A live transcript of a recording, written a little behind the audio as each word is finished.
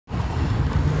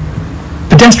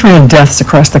Pedestrian deaths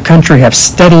across the country have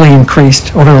steadily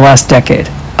increased over the last decade,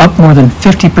 up more than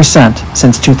 50%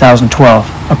 since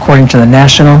 2012, according to the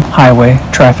National Highway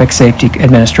Traffic Safety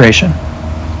Administration.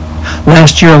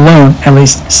 Last year alone, at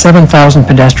least 7,000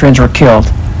 pedestrians were killed,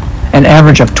 an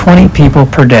average of 20 people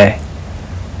per day.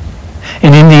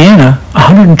 In Indiana,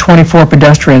 124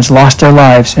 pedestrians lost their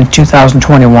lives in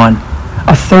 2021,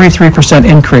 a 33%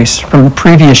 increase from the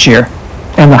previous year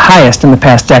and the highest in the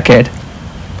past decade.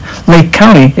 Lake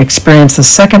County experienced the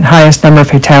second highest number of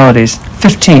fatalities,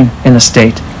 15 in the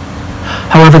state.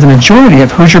 However, the majority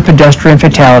of Hoosier pedestrian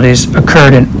fatalities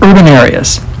occurred in urban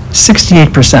areas,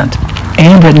 68%,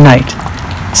 and at night,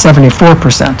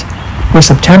 74%, with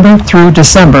September through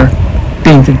December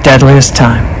being the deadliest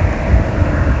time.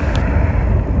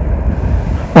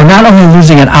 We're not only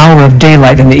losing an hour of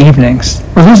daylight in the evenings,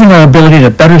 we're losing our ability to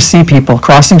better see people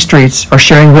crossing streets or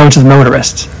sharing roads with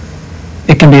motorists.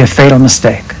 It can be a fatal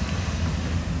mistake.